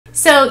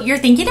So you're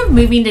thinking of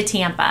moving to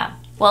Tampa.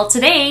 Well,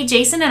 today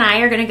Jason and I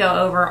are going to go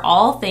over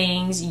all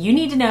things you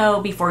need to know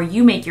before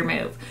you make your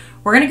move.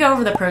 We're going to go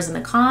over the pros and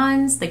the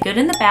cons, the good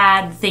and the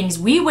bad, the things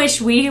we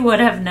wish we would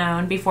have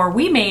known before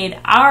we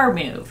made our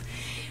move.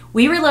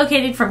 We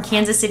relocated from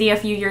Kansas City a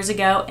few years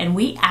ago and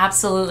we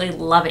absolutely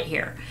love it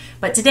here.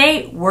 But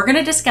today we're going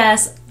to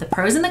discuss the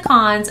pros and the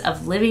cons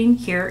of living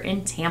here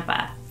in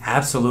Tampa.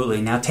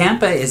 Absolutely. Now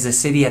Tampa is a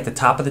city at the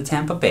top of the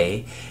Tampa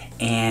Bay,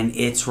 and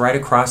it's right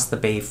across the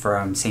bay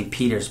from St.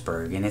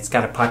 Petersburg, and it's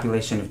got a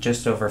population of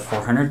just over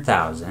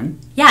 400,000.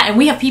 Yeah, and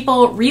we have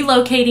people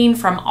relocating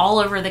from all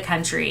over the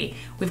country.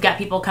 We've got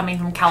people coming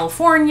from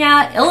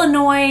California,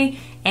 Illinois,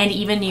 and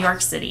even New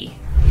York City.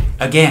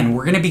 Again,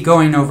 we're going to be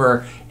going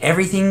over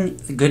everything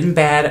good and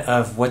bad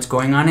of what's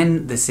going on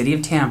in the city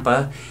of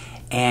Tampa,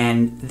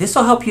 and this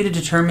will help you to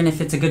determine if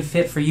it's a good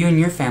fit for you and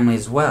your family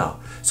as well.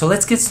 So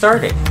let's get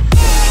started.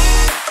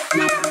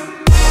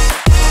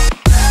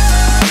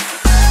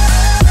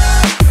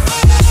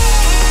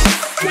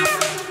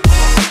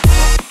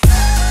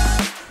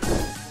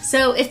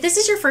 So if this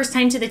is your first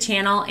time to the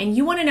channel and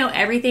you want to know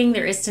everything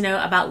there is to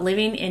know about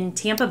living in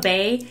Tampa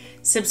Bay,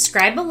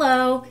 subscribe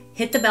below,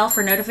 hit the bell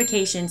for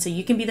notifications so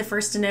you can be the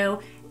first to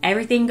know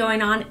everything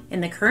going on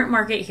in the current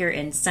market here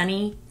in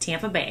sunny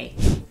Tampa Bay.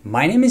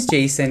 My name is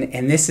Jason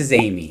and this is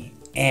Amy,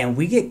 and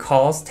we get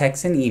calls,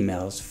 texts, and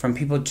emails from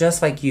people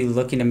just like you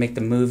looking to make the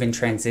move and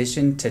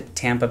transition to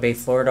Tampa Bay,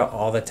 Florida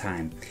all the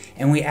time,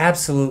 and we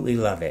absolutely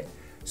love it.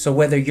 So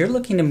whether you're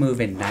looking to move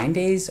in 9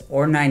 days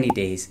or 90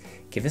 days,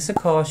 give us a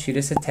call, shoot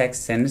us a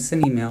text, send us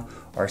an email,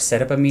 or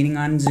set up a meeting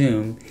on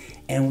Zoom,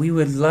 and we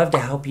would love to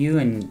help you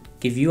and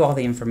give you all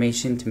the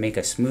information to make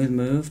a smooth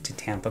move to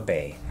Tampa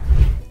Bay.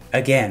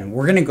 Again,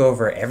 we're going to go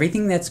over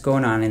everything that's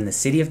going on in the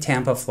city of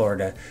Tampa,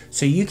 Florida,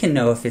 so you can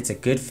know if it's a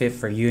good fit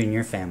for you and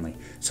your family.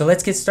 So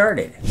let's get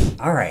started.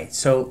 Alright,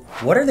 so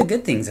what are the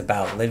good things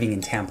about living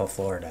in Tampa,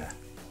 Florida?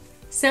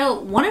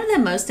 So one of the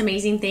most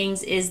amazing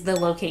things is the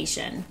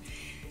location.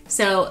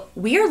 So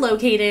we are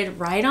located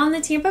right on the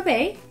Tampa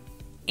Bay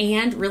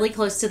and really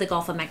close to the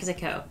Gulf of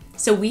Mexico.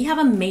 So we have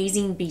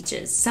amazing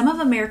beaches. Some of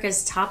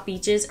America's top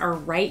beaches are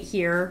right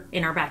here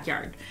in our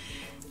backyard.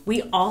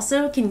 We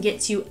also can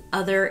get to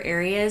other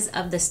areas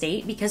of the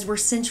state because we're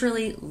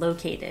centrally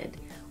located.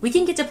 We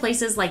can get to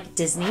places like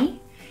Disney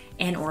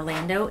and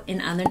Orlando in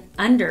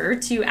under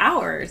 2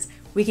 hours.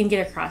 We can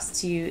get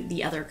across to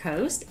the other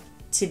coast,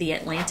 to the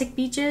Atlantic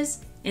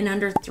beaches in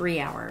under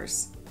 3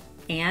 hours.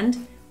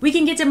 And we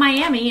can get to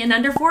Miami in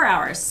under 4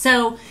 hours.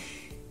 So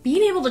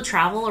being able to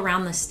travel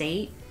around the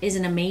state is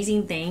an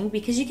amazing thing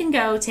because you can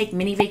go take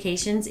mini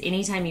vacations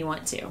anytime you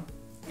want to.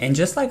 And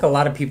just like a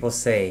lot of people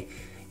say,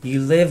 you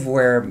live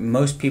where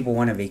most people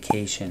want a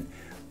vacation.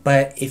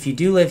 But if you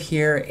do live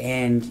here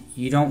and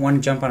you don't want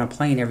to jump on a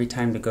plane every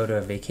time to go to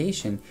a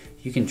vacation,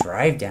 you can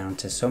drive down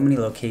to so many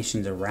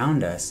locations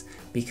around us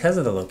because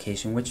of the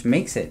location, which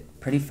makes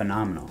it pretty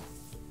phenomenal.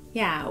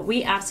 Yeah,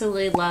 we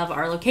absolutely love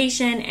our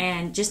location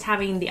and just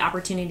having the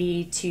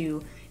opportunity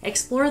to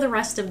explore the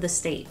rest of the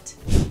state.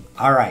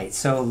 All right,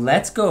 so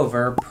let's go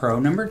over pro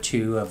number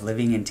 2 of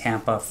living in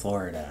Tampa,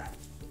 Florida.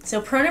 So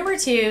pro number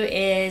 2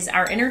 is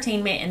our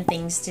entertainment and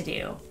things to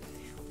do.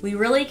 We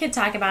really could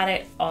talk about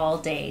it all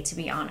day, to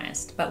be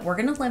honest, but we're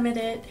going to limit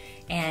it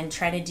and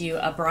try to do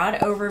a broad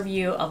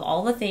overview of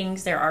all the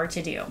things there are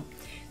to do.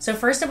 So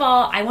first of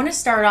all, I want to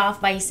start off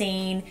by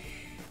saying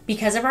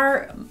because of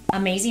our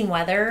amazing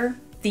weather,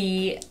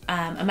 the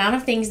amount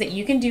of things that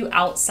you can do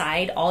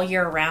outside all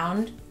year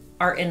round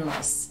are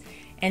endless.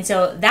 And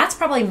so that's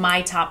probably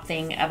my top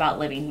thing about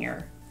living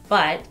here.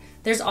 But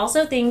there's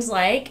also things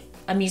like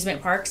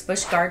amusement parks,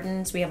 Busch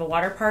Gardens, we have a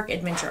water park,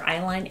 Adventure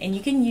Island, and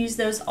you can use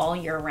those all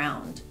year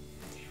round.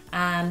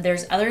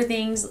 There's other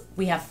things,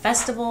 we have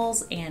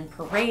festivals and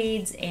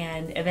parades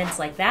and events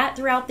like that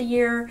throughout the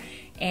year,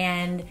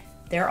 and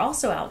they're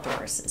also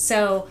outdoors.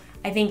 So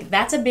I think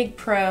that's a big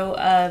pro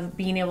of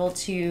being able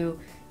to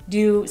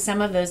do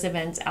some of those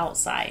events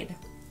outside.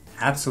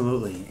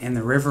 Absolutely, and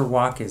the river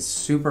walk is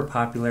super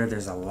popular.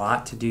 There's a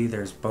lot to do.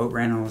 There's boat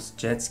rentals,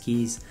 jet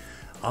skis,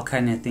 all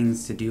kind of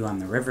things to do on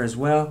the river as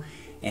well.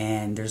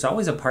 And there's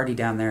always a party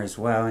down there as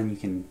well, and you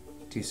can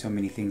do so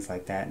many things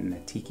like that in the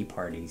tiki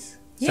parties.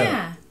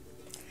 Yeah.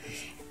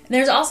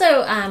 There's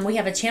also, we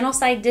have a channel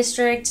side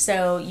district,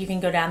 so you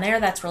can go down there.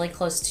 That's really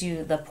close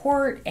to the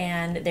port,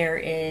 and there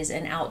is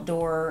an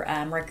outdoor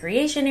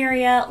recreation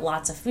area,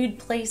 lots of food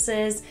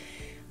places.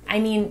 I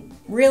mean,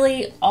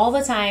 really, all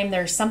the time,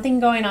 there's something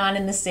going on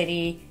in the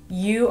city.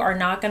 You are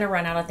not going to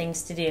run out of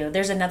things to do.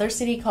 There's another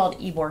city called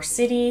Ybor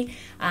City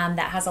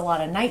that has a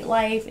lot of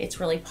nightlife. It's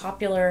really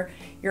popular.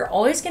 You're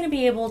always going to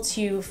be able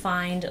to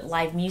find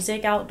live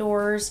music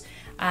outdoors.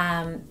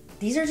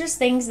 These are just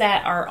things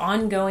that are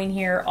ongoing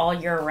here all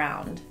year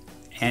round.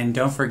 And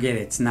don't forget,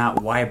 it's not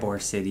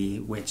Ybor City,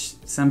 which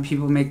some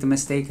people make the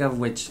mistake of,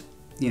 which,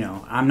 you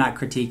know, I'm not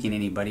critiquing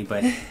anybody,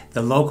 but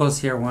the locals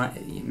here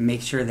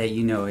make sure that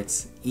you know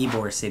it's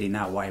Ybor City,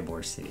 not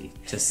Ybor City.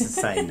 Just a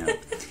side note.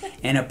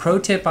 And a pro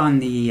tip on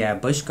the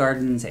Busch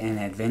Gardens and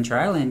Adventure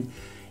Island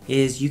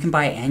is you can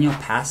buy annual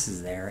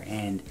passes there,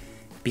 and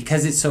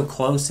because it's so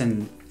close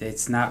and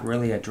it's not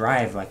really a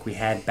drive like we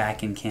had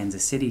back in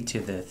Kansas City to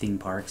the theme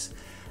parks,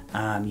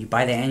 you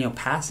buy the annual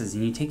passes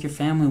and you take your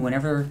family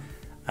whenever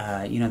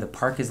the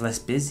park is less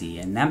busy,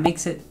 and that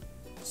makes it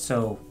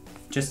so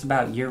just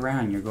about year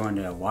round you're going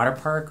to a water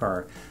park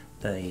or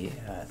the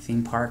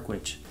theme park,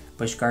 which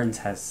Busch Gardens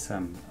has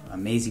some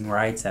amazing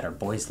rides that our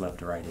boys love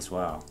to ride as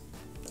well.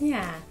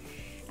 Yeah.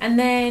 And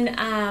then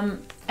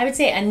I would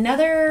say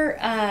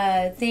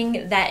another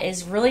thing that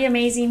is really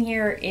amazing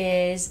here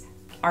is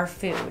our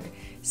food.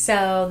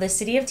 So the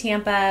city of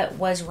Tampa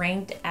was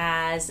ranked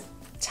as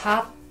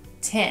top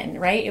 10,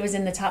 right? It was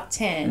in the top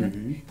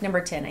 10,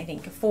 number 10, I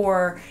think,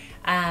 for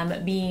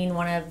being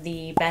one of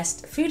the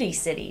best foodie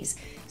cities.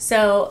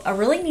 So a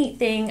really neat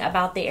thing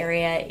about the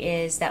area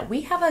is that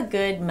we have a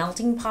good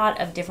melting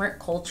pot of different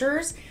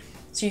cultures.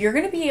 So you're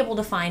going to be able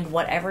to find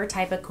whatever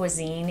type of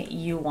cuisine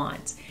you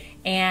want.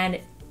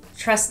 And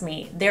trust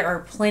me, there are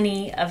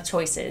plenty of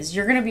choices.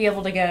 You're going to be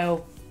able to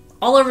go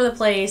all over the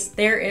place.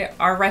 There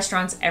are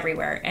restaurants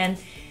everywhere. And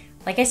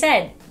like I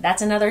said,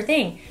 that's another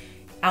thing.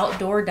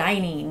 Outdoor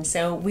dining.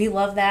 So we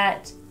love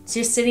that.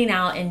 Just sitting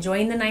out,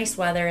 enjoying the nice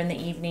weather in the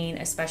evening,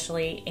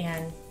 especially,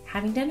 and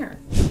having dinner.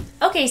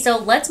 Okay, so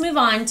let's move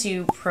on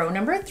to pro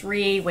number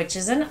 3, which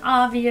is an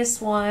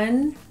obvious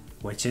one.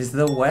 Which is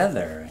the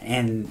weather,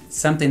 and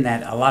something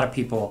that a lot of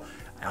people,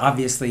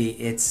 obviously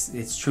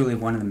it's truly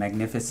one of the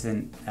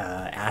magnificent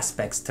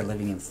aspects to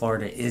living in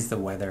Florida is the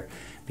weather,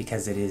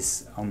 because it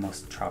is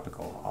almost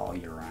tropical all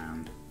year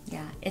round.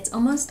 Yeah, it's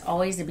almost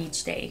always a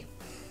beach day.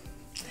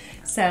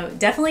 So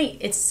definitely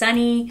it's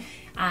sunny.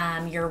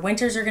 Your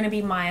winters are going to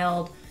be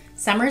mild.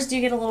 Summers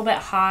do get a little bit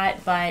hot,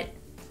 but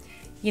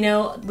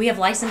we have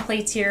license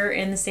plates here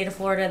in the state of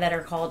Florida that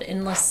are called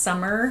endless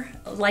summer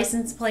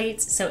license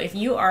plates. So if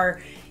you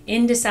are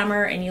into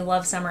summer and you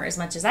love summer as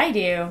much as I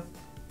do,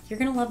 you're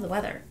going to love the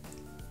weather.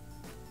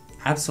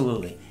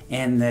 Absolutely.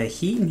 And the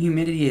heat and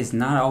humidity is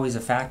not always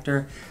a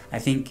factor. I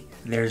think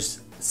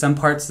there's some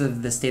parts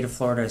of the state of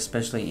Florida,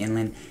 especially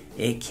inland,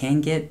 it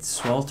can get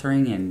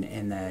sweltering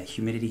and the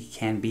humidity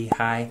can be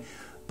high.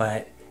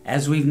 But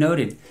as we've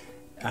noted,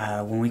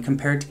 when we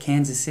compare it to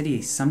Kansas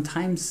City,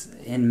 sometimes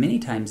and many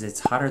times it's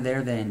hotter there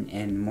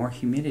and more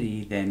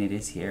humidity than it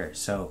is here.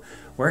 So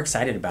we're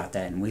excited about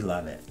that and we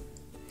love it.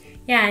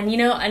 Yeah, and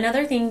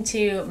another thing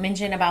to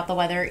mention about the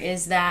weather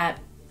is that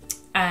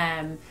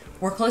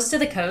we're close to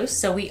the coast,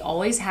 so we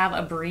always have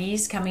a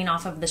breeze coming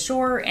off of the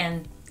shore,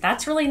 and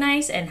that's really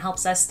nice and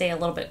helps us stay a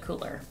little bit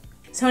cooler.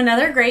 So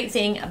another great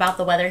thing about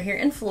the weather here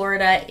in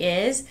Florida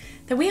is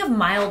that we have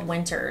mild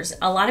winters.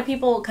 A lot of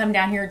people come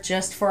down here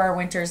just for our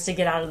winters to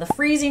get out of the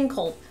freezing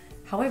cold.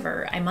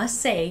 However, I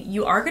must say,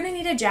 you are going to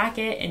need a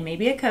jacket and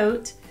maybe a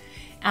coat.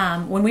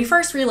 When we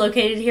first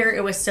relocated here,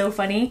 it was so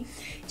funny.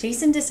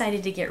 Jason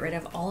decided to get rid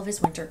of all of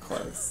his winter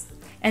clothes.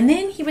 And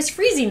then he was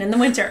freezing in the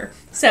winter.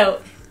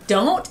 So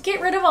don't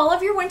get rid of all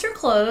of your winter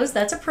clothes.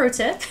 That's a pro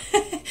tip.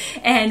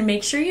 And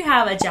make sure you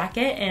have a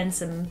jacket and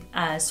some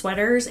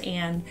sweaters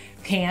and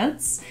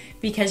pants,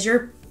 because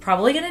you're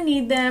probably going to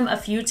need them a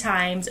few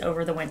times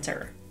over the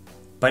winter.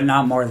 But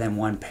not more than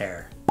one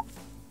pair.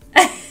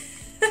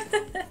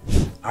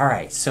 All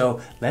right,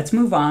 so let's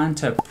move on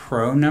to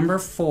pro number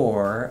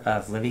 4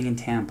 of living in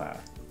Tampa.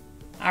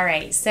 All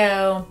right,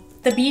 so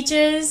the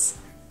beaches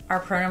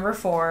are pro number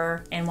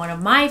 4, and one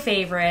of my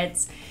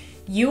favorites.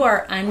 You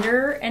are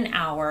under an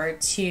hour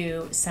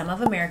to some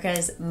of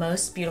America's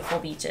most beautiful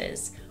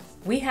beaches.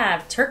 We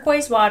have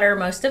turquoise water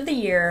most of the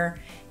year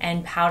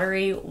and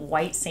powdery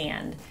white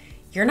sand.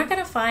 You're not going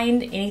to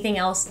find anything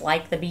else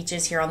like the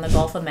beaches here on the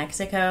Gulf of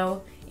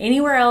Mexico,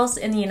 anywhere else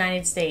in the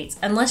United States,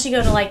 unless you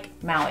go to like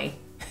Maui.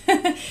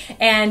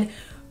 And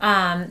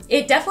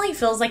it definitely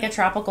feels like a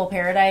tropical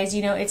paradise.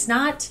 It's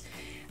not,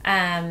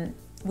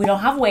 we don't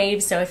have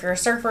waves, so if you're a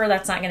surfer,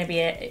 that's not going to be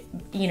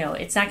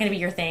it's not going to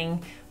be your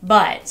thing.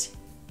 But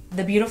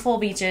the beautiful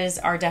beaches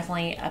are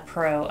definitely a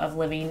pro of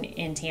living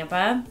in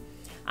Tampa.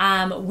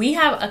 We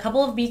have a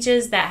couple of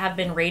beaches that have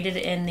been rated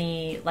in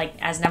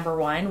as number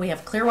 1. We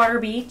have Clearwater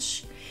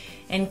Beach,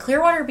 and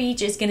Clearwater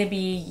Beach is going to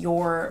be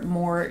your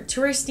more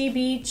touristy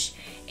beach,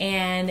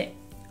 and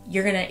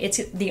it's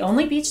the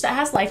only beach that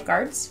has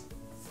lifeguards.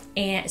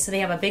 And so they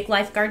have a big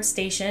lifeguard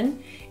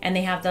station, and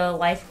they have the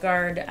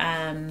lifeguard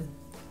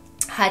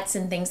huts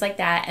and things like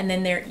that. And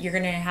then you're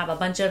going to have a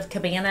bunch of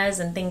cabanas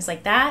and things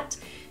like that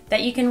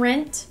you can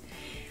rent.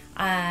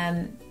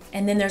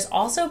 And then there's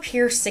also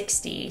Pier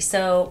 60.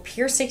 So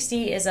Pier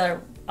 60 is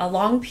a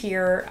long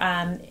pier,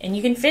 and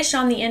you can fish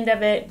on the end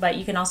of it, but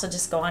you can also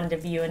just go on to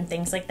view and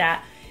things like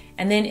that.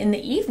 And then in the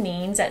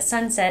evenings at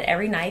sunset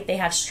every night, they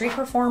have street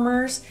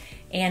performers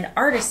and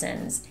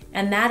artisans,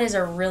 and that is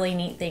a really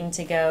neat thing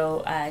to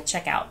go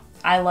check out.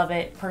 I love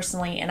it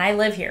personally, and I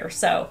live here,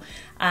 so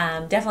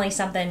definitely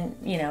something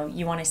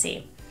you want to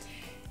see.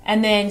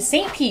 And then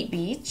St. Pete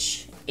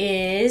Beach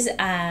is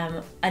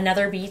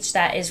another beach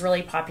that is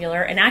really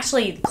popular, and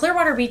actually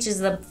Clearwater Beach is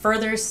the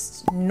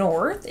furthest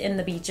north in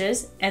the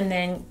beaches, and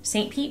then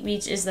St. Pete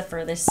Beach is the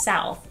furthest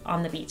south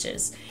on the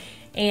beaches.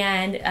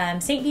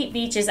 And St. Pete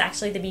Beach is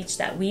actually the beach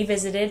that we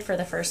visited for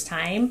the first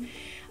time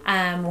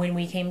when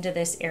we came to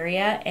this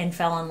area and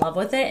fell in love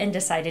with it and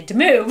decided to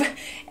move.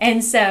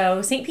 And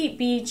so St. Pete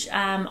Beach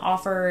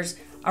offers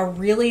a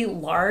really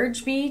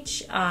large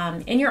beach,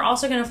 and you're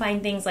also going to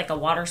find things like a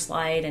water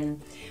slide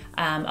and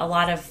a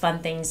lot of fun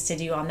things to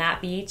do on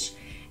that beach.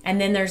 And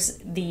then there's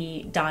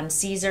the Don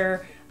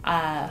Caesar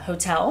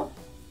Hotel.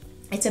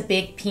 It's a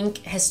big pink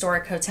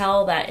historic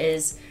hotel that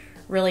is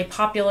really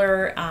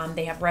popular.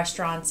 They have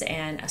restaurants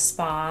and a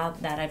spa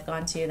that I've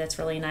gone to that's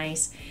really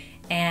nice.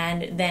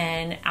 And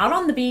then out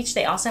on the beach,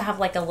 they also have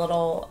like a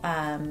little,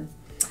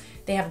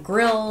 they have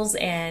grills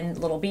and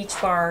little beach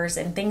bars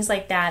and things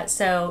like that.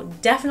 So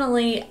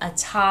definitely a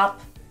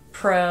top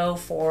pro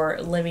for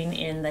living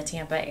in the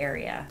Tampa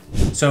area.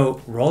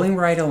 So rolling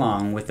right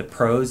along with the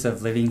pros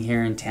of living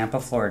here in Tampa,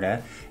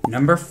 Florida,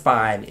 number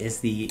 5 is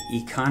the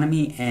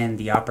economy and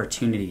the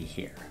opportunity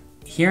here.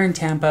 Here in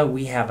Tampa,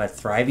 we have a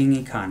thriving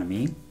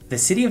economy. The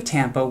city of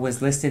Tampa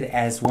was listed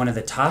as one of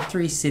the top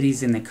 3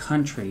 cities in the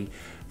country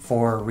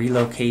for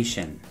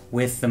relocation,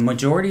 with the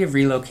majority of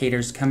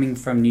relocators coming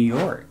from New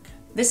York.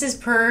 This is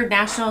per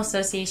National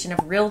Association of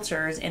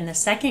Realtors in the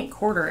second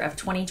quarter of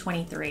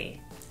 2023.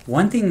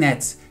 One thing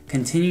that's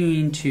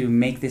continuing to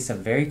make this a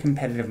very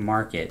competitive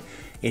market,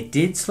 it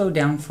did slow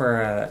down for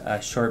a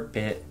short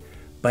bit,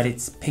 but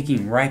it's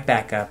picking right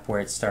back up where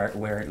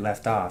it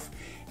left off,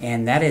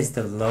 and that is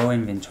the low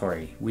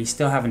inventory. We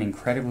still have an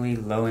incredibly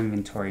low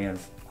inventory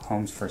of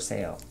homes for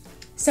sale.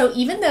 So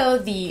even though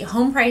the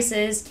home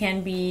prices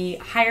can be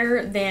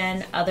higher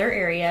than other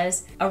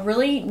areas, a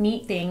really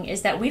neat thing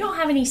is that we don't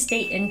have any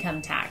state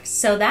income tax.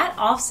 So that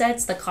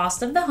offsets the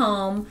cost of the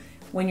home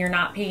when you're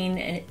not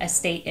paying a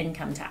state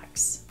income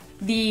tax.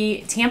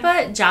 The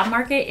Tampa job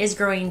market is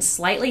growing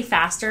slightly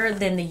faster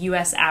than the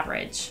US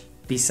average.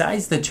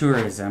 Besides the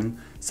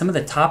tourism, some of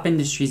the top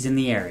industries in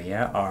the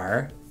area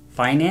are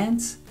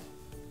finance,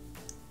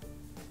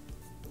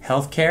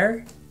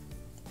 healthcare,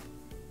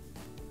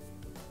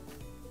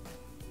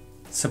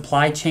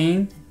 supply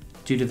chain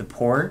due to the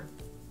port.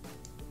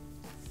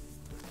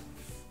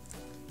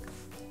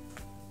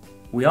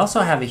 We also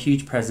have a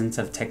huge presence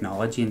of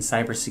technology and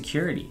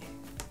cybersecurity.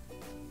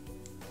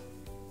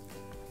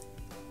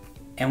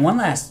 And one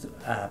last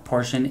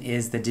portion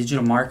is the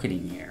digital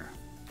marketing here.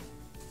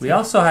 We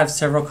also have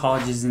several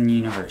colleges and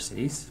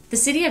universities. The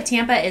city of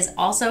Tampa is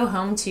also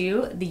home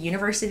to the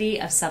University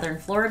of Southern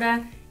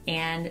Florida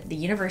and the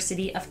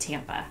University of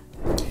Tampa.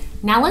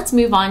 Now let's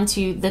move on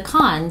to the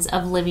cons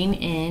of living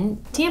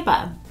in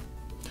Tampa.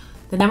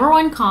 The number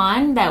one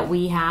con that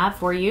we have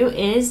for you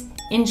is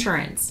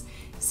insurance.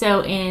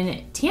 So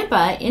in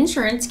Tampa,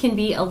 insurance can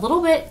be a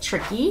little bit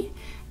tricky.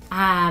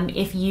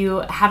 If you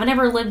haven't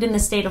ever lived in the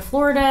state of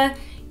Florida,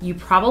 you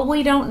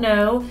probably don't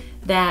know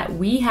that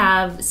we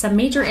have some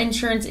major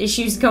insurance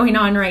issues going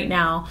on right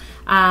now.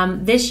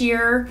 This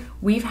year,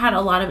 we've had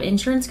a lot of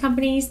insurance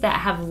companies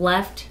that have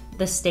left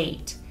the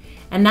state,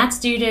 and that's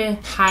due to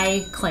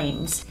high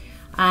claims.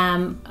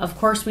 Of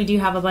course, we do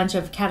have a bunch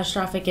of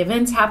catastrophic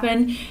events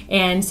happen,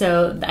 and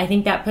so I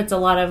think that puts a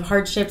lot of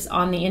hardships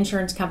on the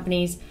insurance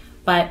companies,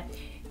 but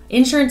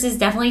insurance is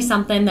definitely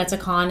something that's a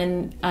con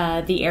in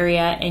the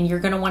area, and you're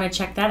going to want to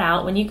check that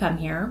out when you come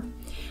here.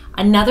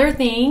 Another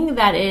thing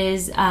that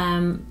is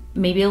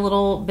maybe a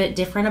little bit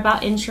different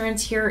about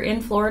insurance here in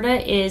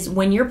Florida is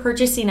when you're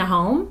purchasing a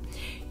home,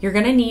 you're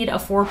going to need a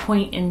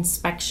 4-point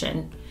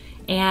inspection,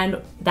 and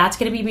that's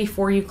going to be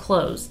before you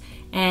close.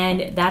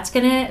 And that's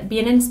going to be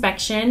an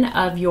inspection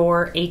of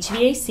your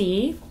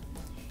HVAC,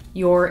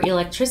 your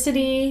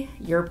electricity,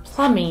 your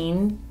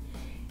plumbing,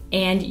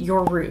 and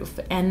your roof.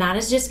 And that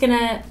is just going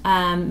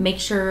to make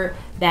sure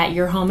that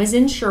your home is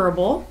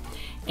insurable,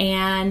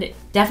 and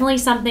definitely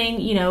something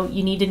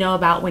you need to know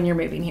about when you're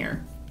moving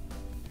here.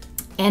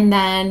 And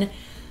then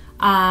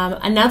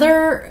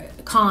another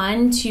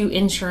con to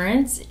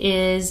insurance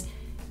is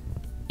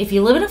if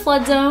you live in a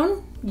flood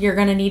zone, you're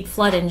going to need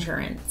flood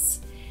insurance.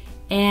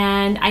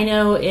 And I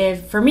know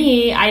for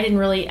me, I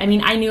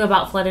knew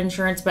about flood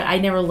insurance, but I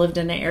never lived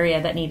in an area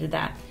that needed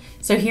that.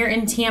 So here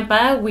in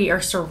Tampa, we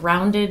are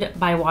surrounded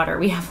by water.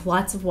 We have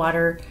lots of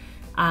water,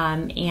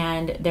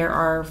 and there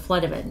are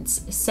flood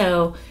events.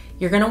 So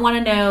you're going to want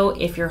to know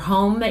if your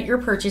home that you're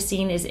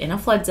purchasing is in a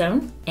flood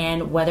zone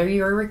and whether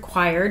you're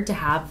required to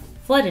have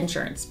flood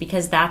insurance,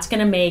 because that's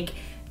going to make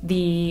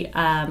the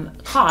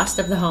cost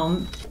of the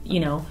home,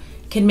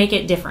 can make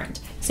it different.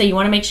 So you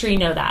want to make sure you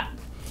know that.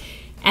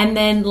 And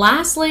then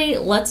lastly,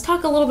 let's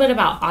talk a little bit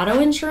about auto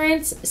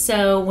insurance.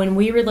 So when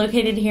we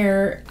relocated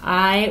here,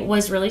 I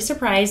was really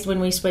surprised when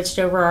we switched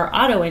over our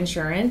auto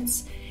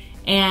insurance,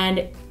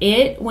 and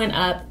it went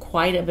up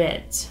quite a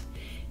bit.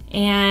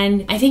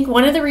 And I think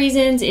one of the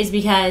reasons is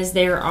because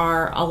there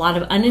are a lot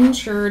of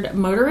uninsured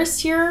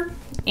motorists here,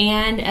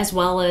 and as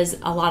well as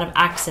a lot of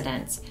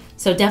accidents.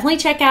 So definitely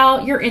check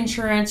out your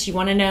insurance. You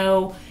want to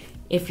know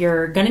if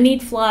you're going to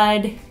need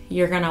flood.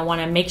 You're going to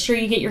want to make sure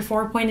you get your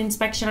 4-point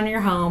inspection on your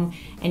home,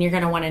 and you're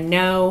going to want to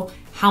know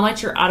how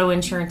much your auto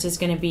insurance is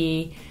going to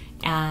be.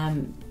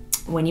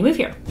 when you move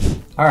here.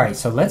 All right,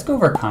 so let's go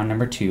over con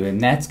number 2,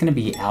 and that's going to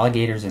be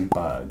alligators and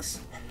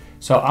bugs.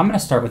 So I'm going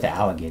to start with the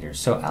alligators.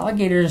 So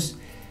alligators,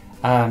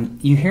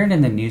 you hear it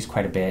in the news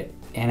quite a bit,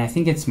 and I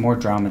think it's more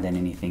drama than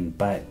anything,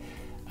 but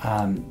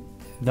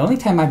the only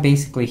time I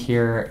basically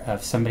hear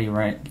of somebody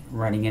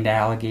running into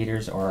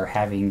alligators or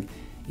having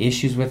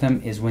issues with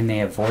them is when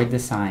they avoid the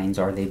signs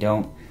or they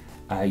don't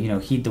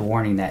heed the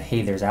warning that,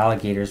 hey, there's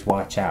alligators,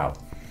 watch out.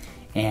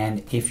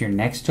 And if you're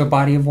next to a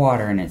body of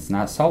water and it's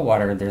not salt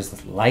water,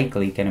 there's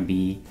likely going to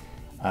be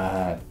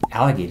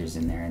alligators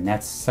in there. And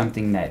that's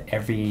something that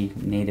every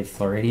native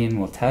Floridian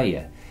will tell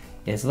you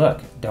is,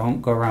 look,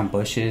 don't go around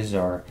bushes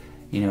or,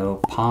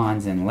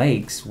 ponds and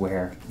lakes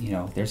where,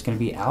 there's going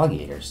to be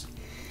alligators.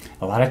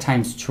 A lot of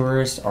times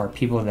tourists or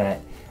people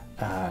that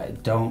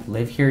don't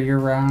live here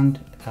year-round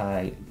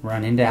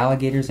run into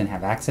alligators and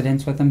have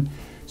accidents with them.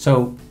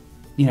 So,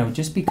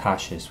 just be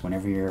cautious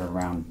whenever you're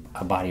around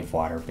a body of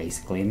water,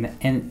 basically.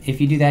 And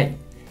if you do that,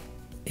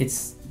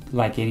 it's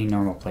like any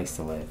normal place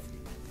to live.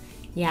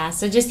 Yeah,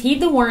 so just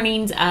heed the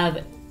warnings of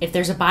if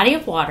there's a body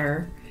of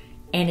water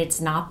and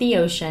it's not the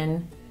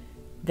ocean,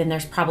 then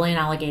there's probably an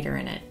alligator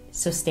in it.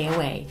 So stay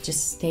away.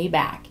 Just stay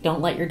back.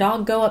 Don't let your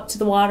dog go up to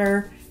the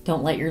water.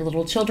 Don't let your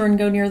little children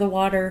go near the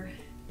water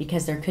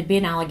because there could be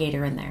an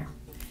alligator in there.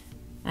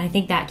 I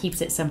think that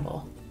keeps it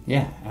simple.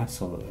 Yeah,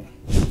 absolutely.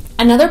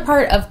 Another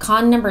part of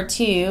con number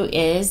 2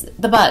 is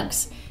the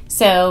bugs.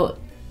 So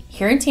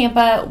here in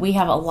Tampa, we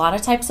have a lot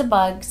of types of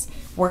bugs.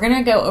 We're going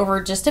to go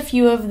over just a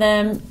few of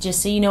them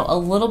just so you know a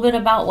little bit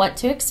about what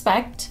to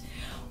expect.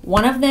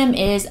 One of them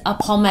is a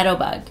palmetto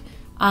bug.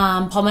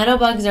 Palmetto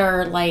bugs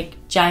are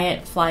like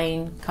giant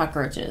flying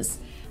cockroaches.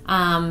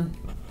 I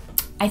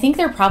think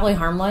they're probably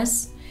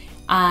harmless,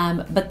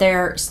 but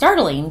they're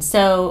startling.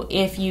 So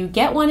if you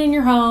get one in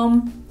your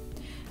home,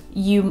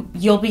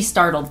 you'll be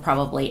startled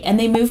probably, and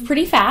they move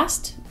pretty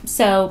fast.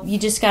 So you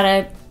just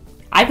gotta.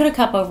 I put a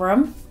cup over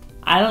them.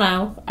 I don't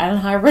know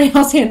how everybody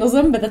else handles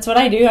them, but that's what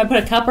I do. I put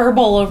a cup or a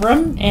bowl over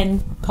them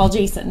and call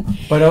Jason.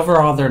 But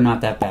overall, they're not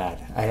that bad.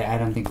 I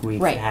don't think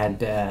we've right.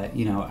 had.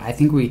 I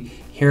think we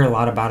hear a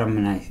lot about them,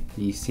 and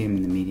you see them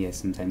in the media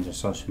sometimes or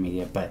social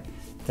media, but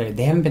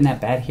they haven't been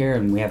that bad here.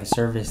 And we have a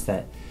service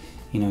that,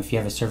 if you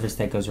have a service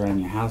that goes around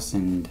your house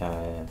and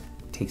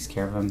takes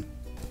care of them.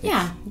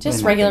 Yeah,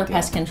 just regular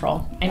pest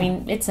control. I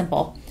mean, it's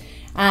simple.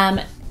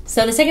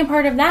 So the second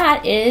part of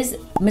that is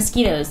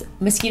mosquitoes.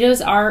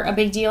 Mosquitoes are a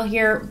big deal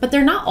here, but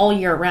they're not all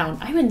year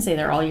round. I wouldn't say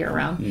they're all year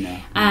round.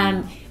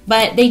 No.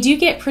 But they do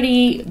get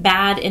pretty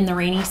bad in the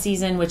rainy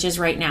season, which is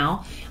right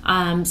now.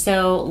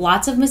 So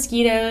lots of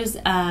mosquitoes.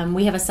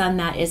 We have a son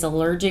that is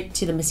allergic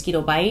to the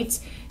mosquito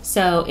bites.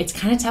 So it's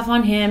kind of tough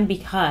on him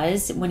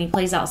because when he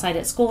plays outside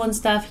at school and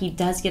stuff, he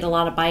does get a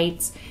lot of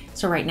bites.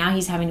 So right now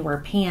he's having to wear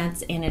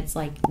pants and it's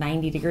like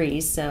 90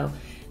 degrees. So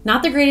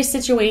not the greatest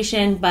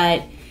situation,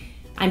 but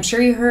I'm sure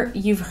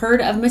you've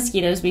heard of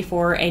mosquitoes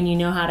before and you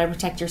know how to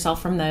protect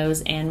yourself from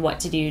those and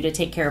what to do to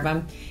take care of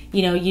them.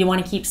 You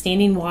want to keep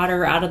standing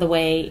water out of the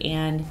way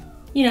and,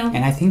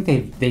 And I think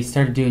they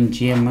started doing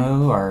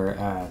GMO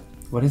or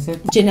what is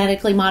it?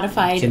 Genetically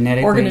modified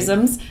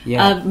organisms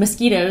of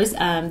mosquitoes.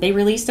 They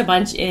released a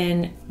bunch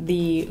in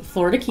the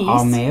Florida Keys.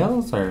 All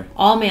males or?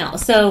 All male.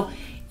 So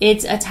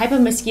it's a type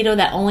of mosquito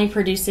that only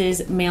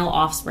produces male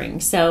offspring.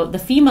 So the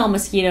female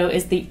mosquito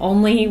is the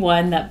only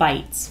one that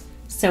bites.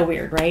 So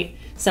weird, right?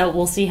 So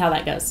we'll see how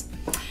that goes.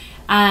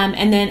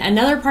 And then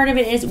another part of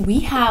it is we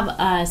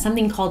have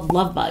something called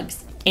love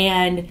bugs.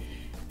 And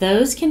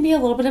those can be a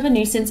little bit of a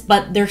nuisance,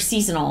 but they're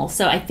seasonal.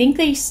 So I think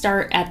they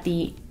start at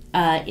the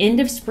end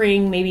of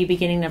spring, maybe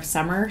beginning of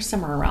summer,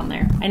 somewhere around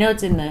there. I know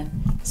it's in the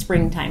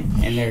springtime.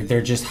 And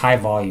they're just high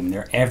volume.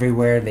 They're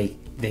everywhere. They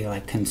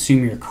like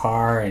consume your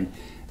car, and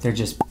they're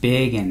just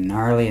big and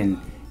gnarly. And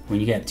when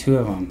you got 2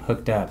 of them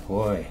hooked up,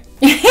 boy,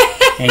 and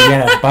you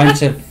got a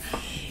bunch of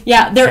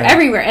they're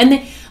everywhere.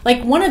 And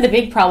like one of the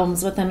big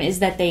problems with them is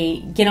that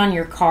they get on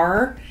your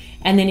car,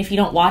 and then if you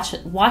don't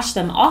wash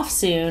them off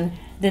soon,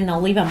 then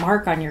they'll leave a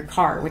mark on your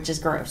car, which is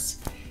gross.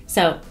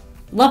 So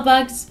love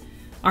bugs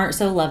aren't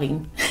so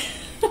loving.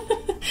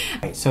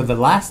 Right, so the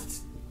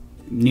last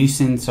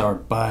nuisance or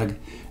bug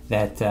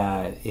that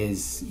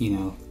is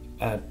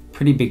a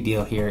pretty big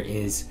deal here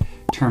is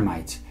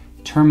termites.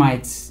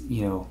 Termites,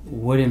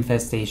 wood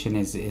infestation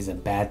is a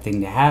bad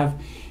thing to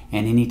have.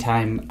 And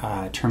anytime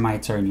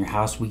termites are in your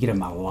house, we get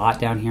them a lot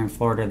down here in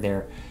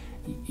Florida.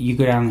 You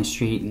go down the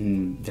street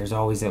and there's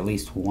always at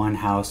least one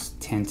house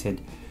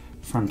tented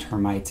from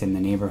termites in the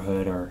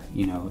neighborhood or,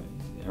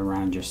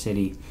 around your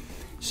city.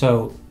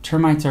 So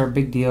termites are a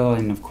big deal,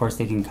 and of course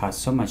they can cause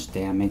so much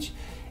damage.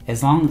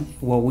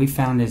 What we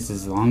found is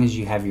as long as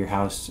you have your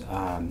house,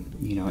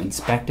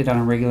 inspected on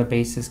a regular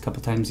basis, a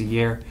couple times a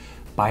year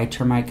by a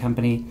termite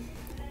company,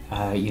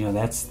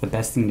 that's the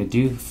best thing to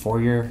do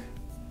for your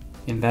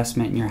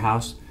investment in your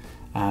house.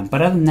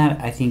 But other than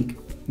that, I think,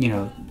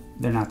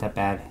 they're not that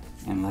bad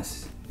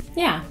unless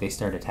they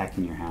start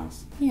attacking your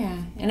house. Yeah,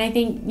 and I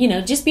think,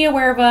 just be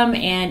aware of them,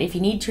 and if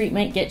you need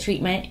treatment, get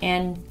treatment,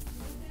 and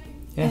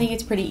I think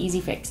it's pretty easy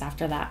fix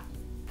after that.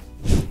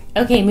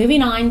 Okay,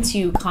 moving on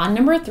to con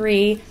number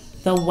 3,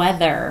 the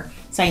weather.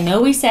 So I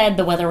know we said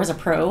the weather was a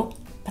pro,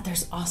 but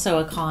there's also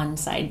a con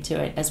side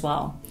to it as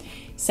well.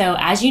 So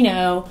as you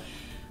know,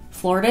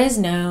 Florida is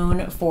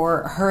known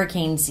for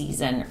hurricane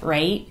season,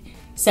 right?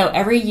 So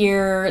every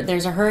year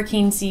there's a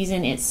hurricane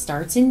season. It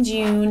starts in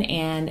June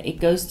and it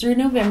goes through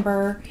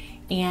November.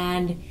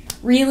 And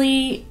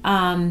really,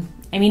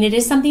 it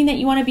is something that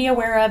you want to be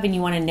aware of and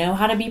you want to know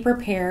how to be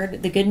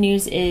prepared. The good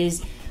news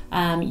is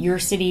your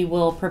city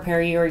will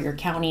prepare you, or your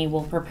county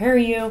will prepare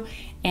you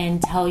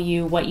and tell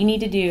you what you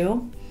need to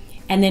do.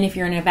 And then if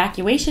you're in an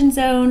evacuation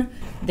zone,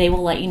 they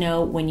will let you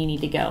know when you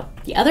need to go.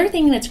 The other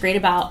thing that's great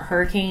about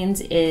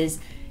hurricanes is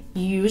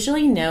you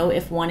usually know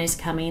if one is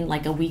coming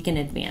like a week in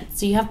advance.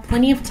 So you have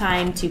plenty of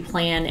time to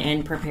plan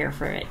and prepare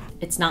for it.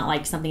 It's not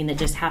like something that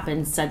just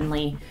happens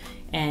suddenly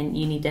and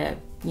you need to,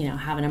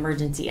 have an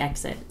emergency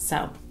exit.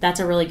 So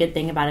that's a really good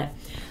thing about it.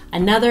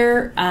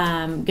 Another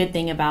good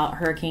thing about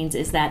hurricanes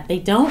is that they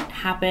don't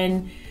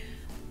happen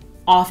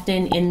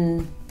often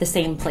in the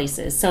same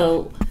places.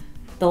 So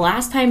the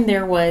last time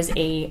there was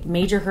a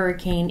major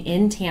hurricane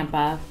in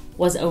Tampa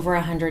was over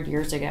 100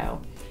 years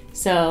ago.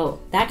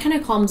 So that kind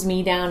of calms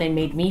me down and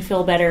made me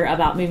feel better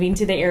about moving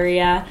to the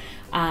area.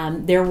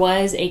 There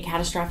was a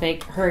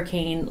catastrophic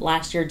hurricane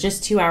last year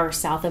just 2 hours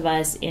south of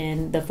us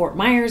in the Fort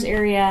Myers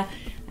area.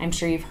 I'm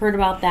sure you've heard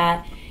about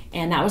that.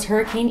 And that was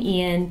Hurricane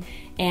Ian.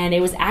 And it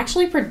was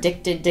actually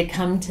predicted to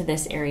come to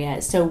this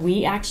area. So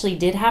we actually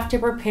did have to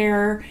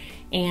prepare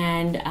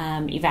and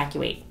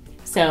evacuate.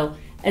 So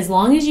as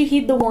long as you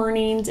heed the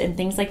warnings and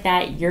things like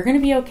that, you're going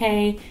to be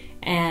okay.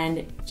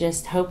 And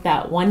just hope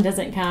that one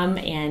doesn't come,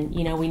 and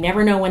we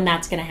never know when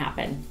that's going to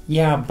happen.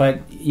 Yeah,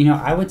 but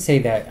I would say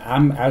that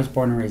I was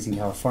born and raised in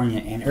California,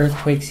 and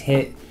earthquakes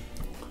hit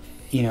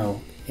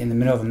in the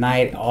middle of the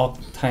night, all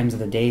times of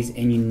the days,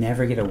 and you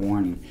never get a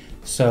warning.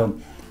 So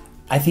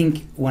I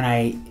think when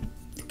I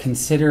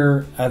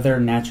consider other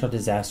natural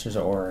disasters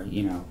or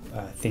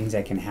things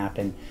that can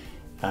happen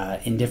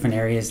in different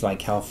areas like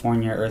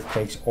California,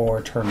 earthquakes,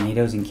 or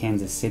tornadoes in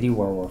Kansas City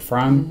where we're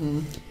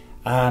from,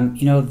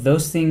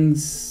 those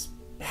things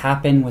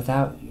happen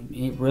without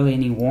really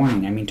any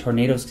warning. I mean,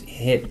 tornadoes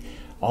hit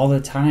all the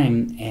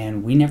time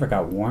and we never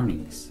got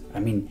warnings. I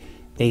mean,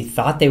 they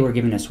thought they were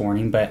giving us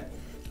warning, but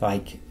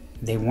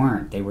they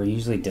weren't. They were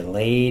usually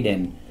delayed,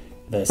 and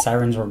the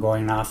sirens were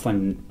going off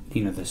when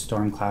the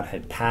storm cloud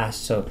had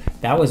passed. So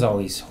that was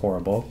always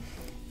horrible.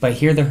 But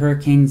here, the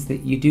hurricanes,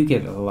 that you do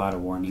get a lot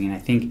of warning, and I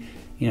think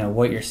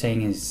what you're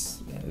saying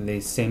is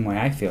the same way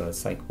I feel.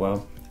 It's like,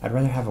 well, I'd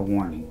rather have a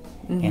warning.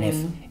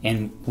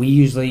 And we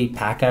usually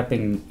pack up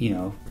and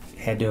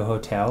head to a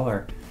hotel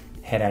or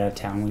head out of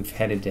town. We've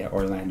headed to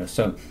Orlando.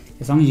 So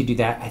as long as you do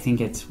that, I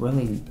think it's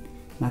really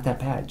not that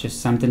bad.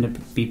 Just something to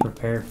be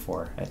prepared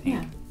for, I think.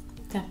 Yeah,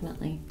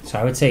 definitely. So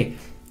I would say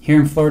here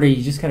in Florida,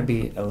 you just got to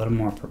be a little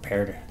more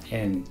prepared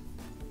and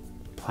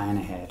plan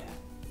ahead.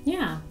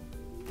 Yeah.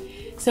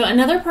 So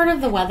another part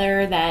of the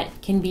weather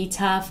that can be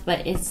tough,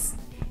 but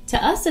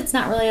to us, it's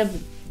not really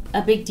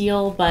a big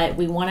deal, but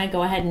we want to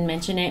go ahead and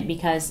mention it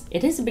because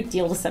it is a big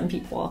deal to some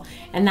people,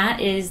 and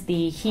that is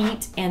the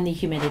heat and the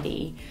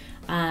humidity.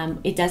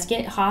 It does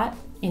get hot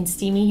and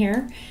steamy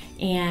here,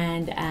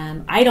 and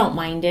I don't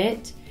mind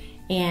it.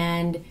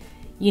 And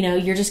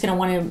you're just going to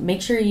want to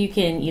make sure you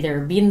can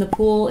either be in the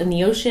pool, in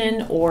the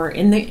ocean, or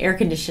in the air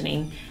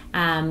conditioning.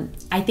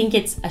 I think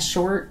it's a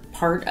short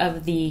part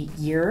of the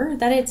year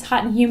that it's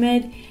hot and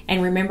humid.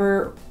 And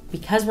remember,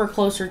 because we're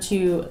closer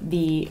to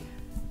the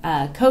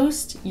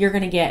coast, you're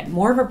going to get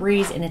more of a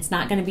breeze, and it's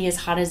not going to be as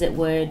hot as it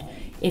would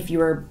if you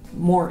were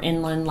more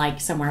inland, like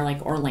somewhere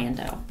like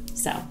Orlando.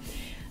 So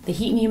the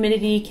heat and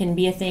humidity can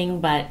be a thing,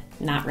 but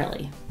not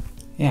really.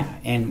 Yeah,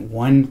 and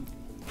one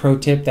pro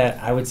tip that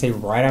I would say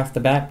right off the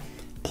bat,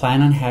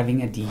 plan on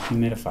having a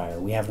dehumidifier.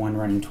 We have one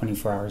running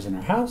 24 hours in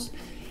our house,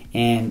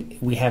 and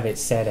we have it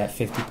set at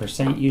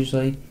 50%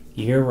 usually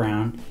year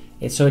round.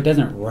 So it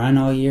doesn't run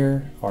all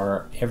year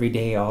or every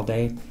day, all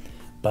day,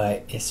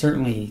 but it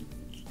certainly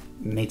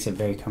makes it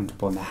very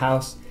comfortable in the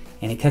house,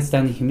 and it cuts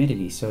down the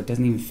humidity, so it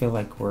doesn't even feel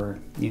like we're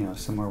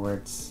somewhere where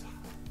it's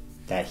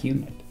that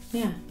humid.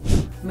 Yeah.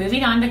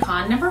 Moving on to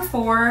con number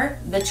 4,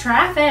 the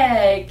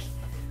traffic.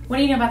 What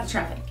do you know about the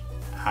traffic?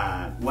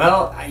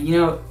 Well,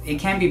 it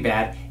can be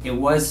bad. It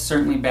was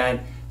certainly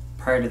bad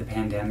prior to the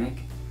pandemic,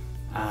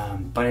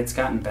 but it's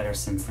gotten better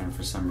since then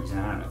for some reason.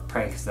 I don't know,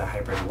 probably because of the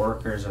hybrid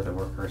workers or the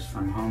workers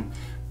from home.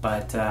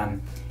 But,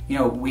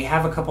 we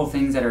have a couple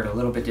things that are a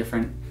little bit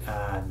different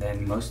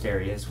than most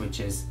areas, which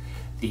is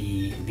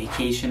the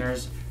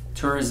vacationers.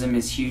 Tourism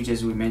is huge,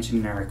 as we mentioned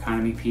in our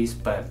economy piece,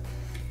 but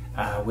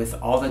with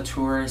all the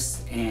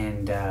tourists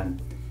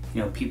and,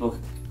 people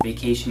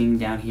vacationing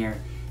down here,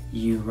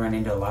 you run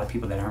into a lot of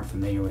people that aren't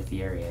familiar with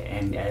the area.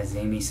 And as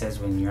Amy says,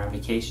 when you're on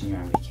vacation, you're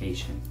on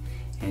vacation.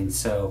 And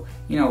so,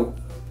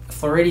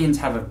 Floridians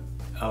have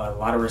a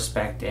lot of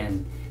respect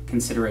and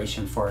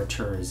consideration for our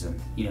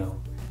tourism.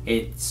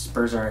 It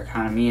spurs our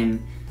economy,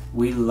 and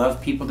we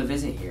love people to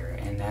visit here,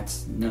 and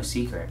that's no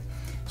secret.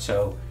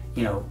 So,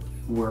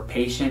 we're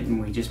patient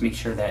and we just make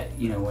sure that,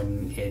 you know,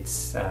 when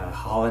it's a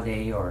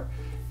holiday or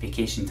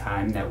vacation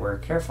time, that we're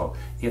careful.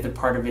 The other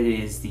part of it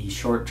is the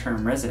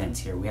short-term residents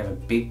here. We have a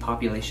big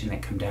population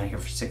that come down here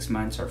for 6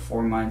 months or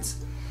 4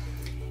 months,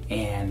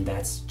 and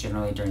that's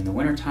generally during the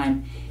winter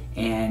time.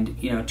 And,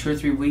 you know, 2 or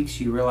 3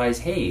 weeks you realize,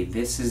 hey,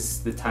 this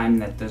is the time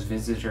that those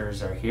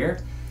visitors are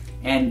here.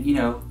 And, you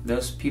know,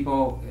 those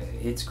people,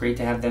 it's great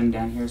to have them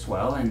down here as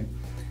well. And,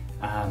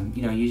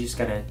 you know, you just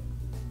gotta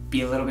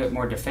be a little bit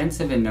more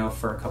defensive and know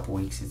for a couple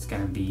weeks it's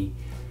gonna be,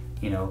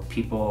 you know,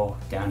 people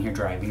down here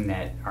driving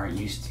that aren't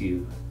used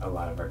to a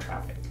lot of our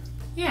traffic.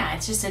 Yeah,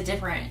 it's just a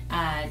different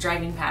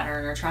driving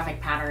pattern or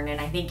traffic pattern,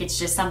 and I think it's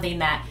just something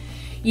that,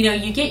 you know,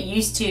 you get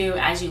used to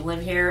as you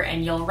live here,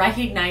 and you'll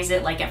recognize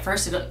it. Like at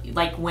first,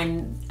 like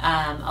when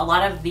a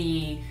lot of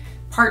the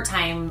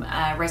part-time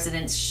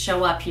residents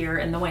show up here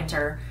in the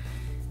winter,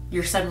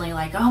 you're suddenly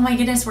like, oh my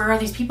goodness, where are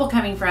these people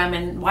coming from,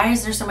 and why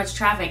is there so much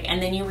traffic?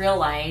 And then you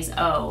realize,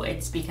 oh,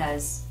 it's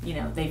because, you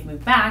know, they've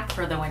moved back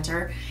for the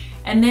winter.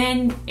 And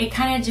then it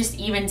kind of just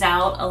evens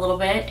out a little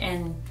bit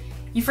and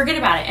you forget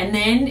about it. And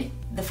then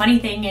the funny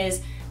thing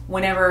is,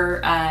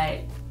 whenever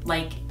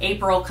like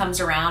April comes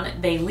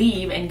around, they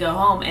leave and go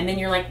home, and then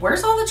you're like,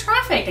 where's all the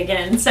traffic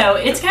again? So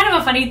it's kind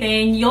of a funny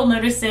thing. You'll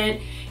notice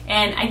it.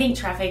 And I think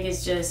traffic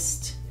is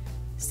just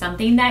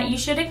something that you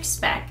should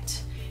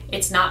expect.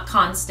 It's not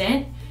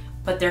constant,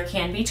 but there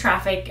can be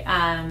traffic,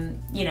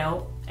 you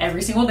know,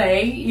 every single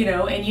day, you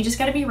know, and you just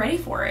got to be ready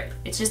for it.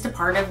 It's just a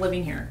part of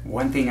living here.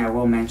 One thing I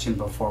will mention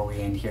before we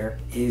end here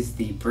is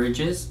the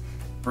bridges.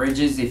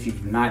 Bridges, if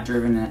you've not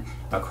driven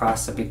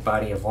across a big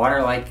body of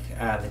water like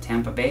the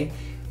Tampa Bay,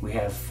 we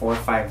have 4 or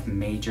 5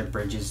 major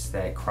bridges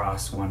that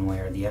cross one way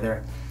or the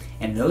other,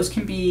 and those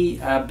can be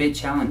a bit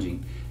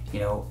challenging, you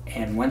know.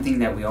 And one thing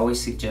that we always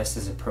suggest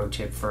as a pro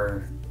tip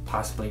for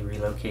possibly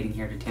relocating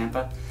here to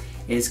Tampa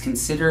is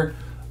consider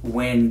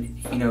when,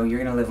 you know,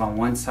 you're going to live on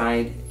one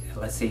side.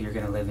 Let's say you're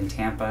going to live in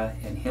Tampa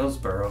and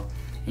Hillsborough,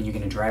 and you're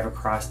going to drive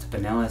across to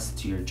Pinellas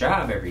to your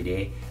job every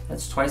day.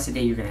 That's twice a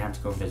day you're going to have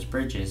to go over those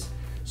bridges.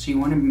 So you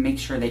want to make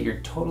sure that you're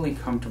totally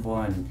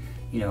comfortable, and,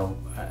 you know,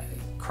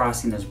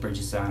 crossing those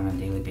bridges on a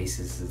daily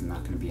basis is not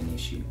going to be an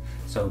issue.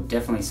 So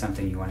definitely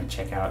something you want to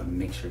check out and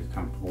make sure you're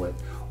comfortable with,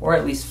 or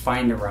at least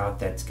find a route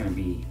that's going to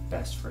be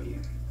best for you.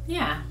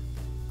 Yeah,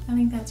 I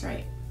think that's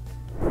right.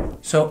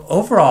 So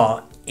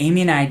overall,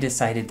 Amy and I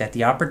decided that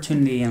the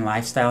opportunity and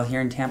lifestyle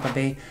here in Tampa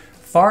Bay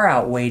far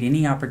outweighed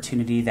any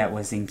opportunity that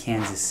was in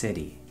Kansas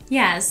City.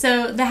 Yeah,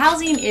 so the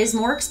housing is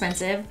more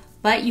expensive,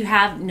 but you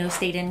have no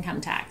state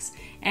income tax.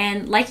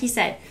 And like you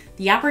said,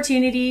 the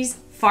opportunities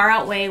far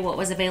outweigh what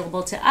was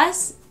available to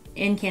us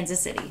in Kansas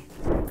City.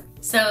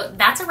 So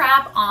that's a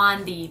wrap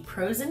on the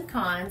pros and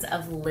cons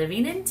of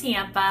living in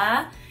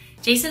Tampa.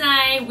 Jason and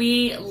I,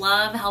 we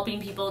love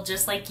helping people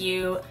just like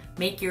you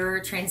make your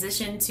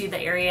transition to the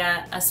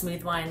area a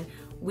smooth one.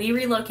 We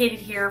relocated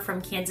here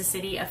from Kansas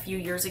City a few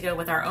years ago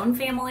with our own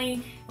family,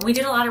 and we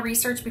did a lot of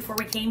research before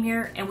we came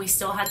here, and we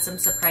still had some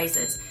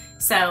surprises.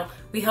 So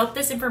we hope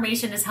this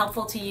information is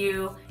helpful to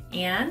you,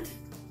 and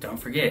don't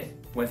forget,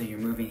 whether you're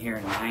moving here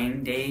in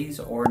 9 days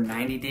or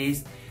 90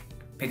 days,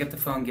 pick up the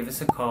phone, give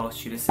us a call,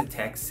 shoot us a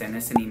text, send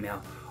us an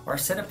email, or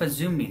set up a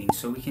Zoom meeting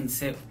so we can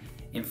sit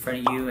in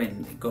front of you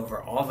and go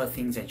over all the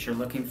things that you're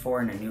looking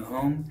for in a new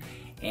home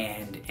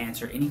and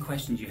answer any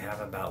questions you have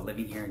about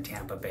living here in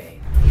Tampa Bay.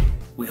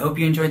 We hope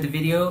you enjoyed the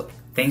video.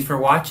 Thanks for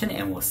watching,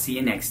 and we'll see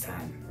you next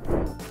time.